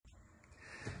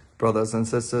Brothers and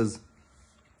sisters,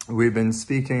 we've been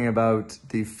speaking about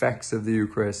the effects of the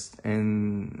Eucharist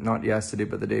in not yesterday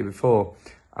but the day before,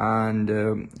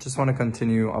 and just want to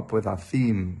continue up with our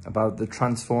theme about the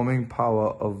transforming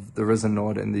power of the risen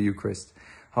Lord in the Eucharist,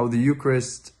 how the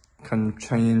Eucharist can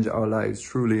change our lives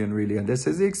truly and really. And this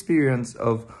is the experience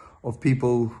of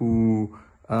people who,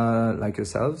 like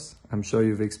yourselves, I'm sure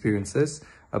you've experienced this,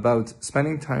 about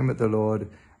spending time with the Lord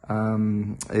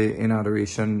in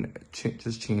adoration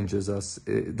just changes us.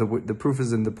 The proof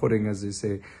is in the pudding, as they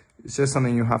say. It's just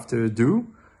something you have to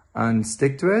do and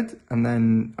stick to it, and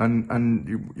then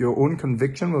your own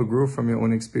conviction will grow from your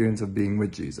own experience of being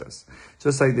with Jesus.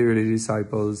 Just like the early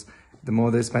disciples, the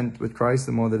more they spent with Christ,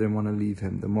 the more they didn't want to leave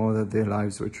him, the more that their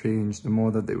lives were changed, the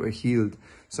more that they were healed.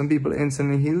 Some people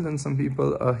instantly healed, and some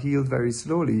people are healed very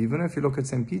slowly. Even if you look at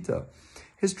St. Peter,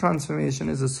 his transformation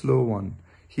is a slow one.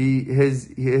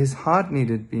 His heart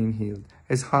needed being healed.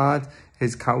 His heart,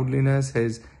 his cowardliness,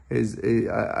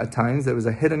 at times there was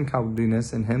a hidden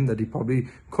cowardliness in him that he probably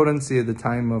couldn't see at the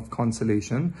time of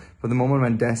consolation. But the moment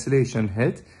when desolation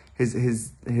hit,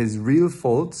 his real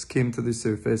faults came to the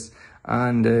surface.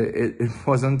 And it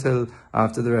wasn't until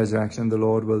after the resurrection the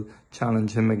Lord will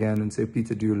challenge him again and say,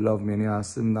 Peter, do you love me? And he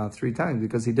asked him that 3 times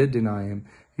because he did deny him.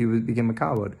 He became a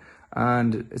coward.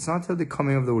 And it's not till the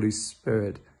coming of the Holy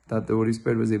Spirit that the Holy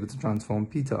Spirit was able to transform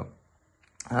Peter.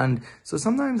 And so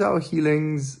sometimes our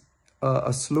healings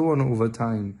are slow and over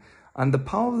time. And the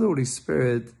power of the Holy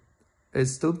Spirit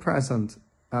is still present.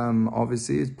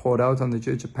 Obviously, it's poured out on the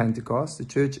Church of Pentecost. The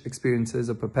Church experiences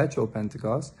a perpetual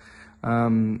Pentecost.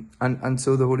 And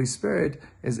so the Holy Spirit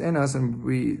is in us, and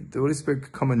the Holy Spirit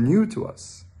could come anew to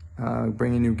us,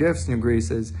 bringing new gifts, new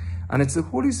graces. And it's the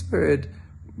Holy Spirit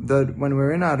that when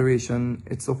we're in adoration,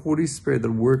 it's the Holy Spirit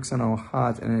that works in our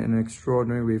heart in an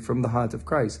extraordinary way from the heart of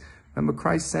Christ. Remember,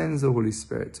 Christ sends the Holy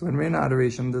Spirit. So when we're in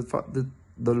adoration,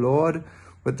 the Lord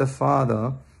with the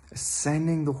Father is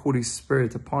sending the Holy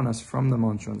Spirit upon us from the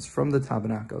monstrance, from the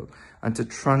tabernacle, and to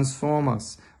transform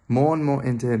us more and more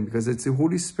into him, because it's the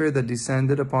Holy Spirit that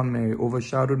descended upon Mary,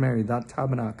 overshadowed Mary, that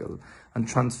tabernacle, and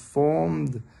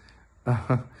transformed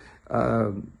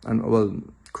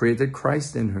created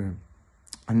Christ in her,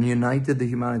 and united the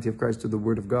humanity of Christ to the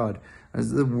Word of God. And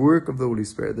it's the work of the Holy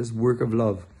Spirit, this work of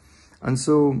love. And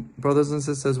so, brothers and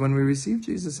sisters, when we receive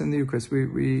Jesus in the Eucharist,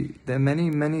 there are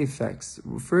many effects.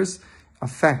 First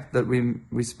effect that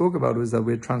we spoke about was that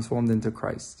we're transformed into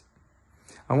Christ.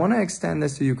 I want to extend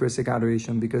this to Eucharistic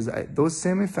adoration because those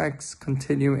same effects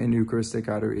continue in Eucharistic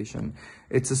adoration.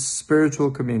 It's a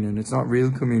spiritual communion. It's not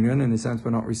real communion in the sense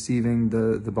we're not receiving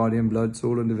the body and blood,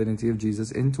 soul and divinity of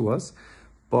Jesus into us.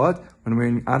 But when we're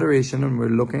in adoration and we're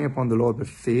looking upon the Lord with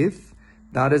faith,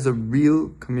 that is a real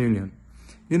communion.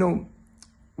 You know,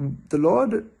 the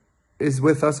Lord is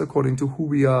with us according to who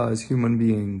we are as human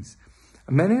beings.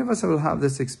 Many of us will have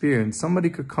this experience. Somebody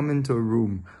could come into a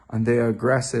room and they're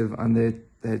aggressive and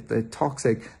they're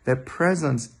toxic. Their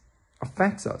presence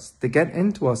affects us. They get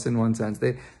into us in one sense.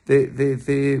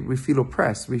 We feel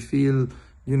oppressed. We feel,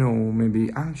 maybe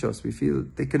anxious. We feel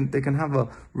they can have a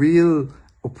real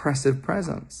oppressive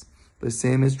presence. The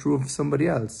same is true of somebody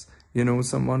else.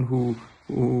 Someone who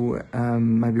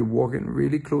might be walking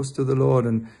really close to the Lord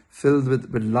and filled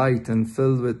with light and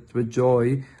filled with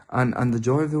joy. And the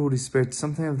joy of the Holy Spirit,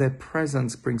 something of their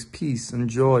presence brings peace and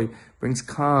joy, brings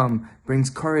calm, brings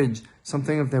courage.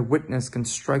 Something of their witness can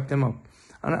strike them up.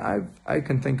 And I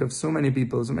can think of so many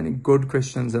people, so many good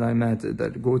Christians that I met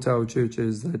that go to our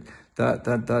churches,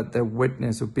 that their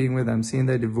witness of being with them, seeing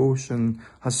their devotion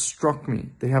has struck me.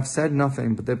 They have said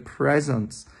nothing, but their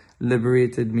presence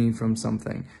liberated me from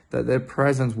something. That their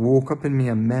presence woke up in me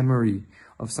a memory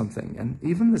of something. And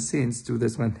even the saints do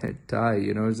this when they die.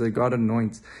 It's like God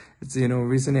anoints. It's,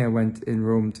 recently I went in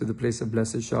Rome to the place of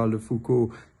Blessed Charles de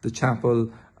Foucault, the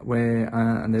chapel where,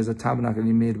 and there's a tabernacle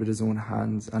he made with his own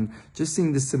hands. And just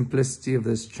seeing the simplicity of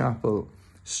this chapel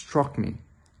struck me.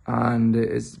 And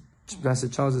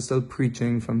Blessed Charles is still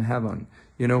preaching from heaven,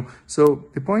 So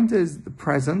the point is, the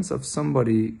presence of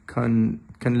somebody can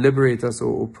liberate us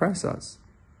or oppress us.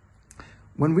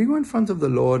 When we go in front of the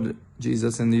Lord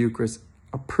Jesus in the Eucharist,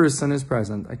 a person is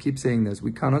present. I keep saying this.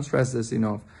 We cannot stress this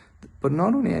enough. But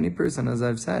not only any person, as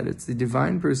I've said, it's the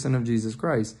divine person of Jesus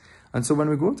Christ. And so when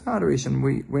we go to adoration,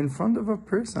 we're in front of a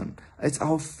person. It's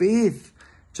our faith,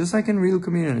 just like in real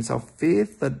communion. It's our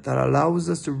faith that allows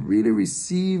us to really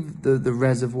receive the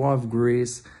reservoir of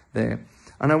grace there.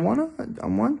 And I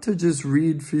want to just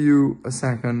read for you a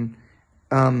second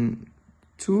 2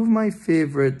 of my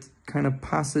favorite kind of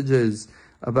passages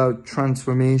about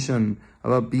transformation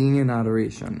about being in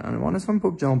adoration. And one is from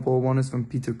Pope John Paul, one is from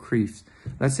Peter Kreeft.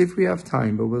 Let's see if we have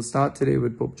time, but we'll start today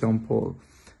with Pope John Paul.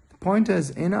 The point is,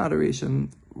 in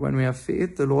adoration, when we have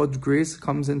faith, the Lord's grace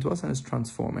comes into us and is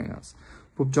transforming us.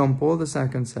 Pope John Paul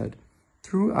II said,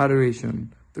 through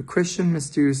adoration, the Christian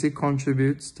mysteriously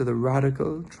contributes to the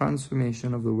radical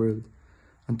transformation of the world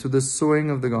and to the sowing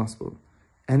of the gospel.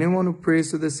 Anyone who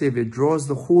prays to the Savior draws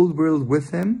the whole world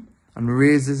with him and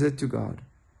raises it to God.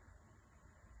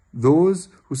 Those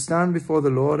who stand before the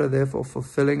Lord are therefore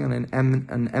fulfilling an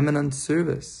eminent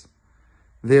service.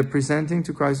 They are presenting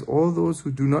to Christ all those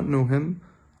who do not know him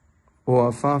or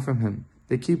are far from him.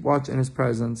 They keep watch in his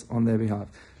presence on their behalf.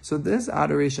 So this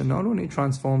adoration not only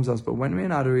transforms us, but when we're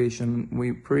in adoration,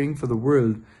 we're praying for the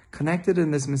world, connected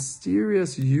in this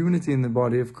mysterious unity in the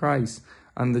body of Christ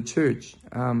and the church.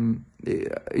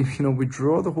 We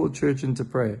draw the whole church into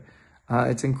prayer.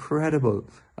 It's incredible.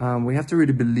 We have to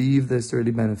really believe this to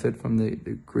really benefit from the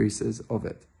graces of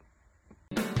it.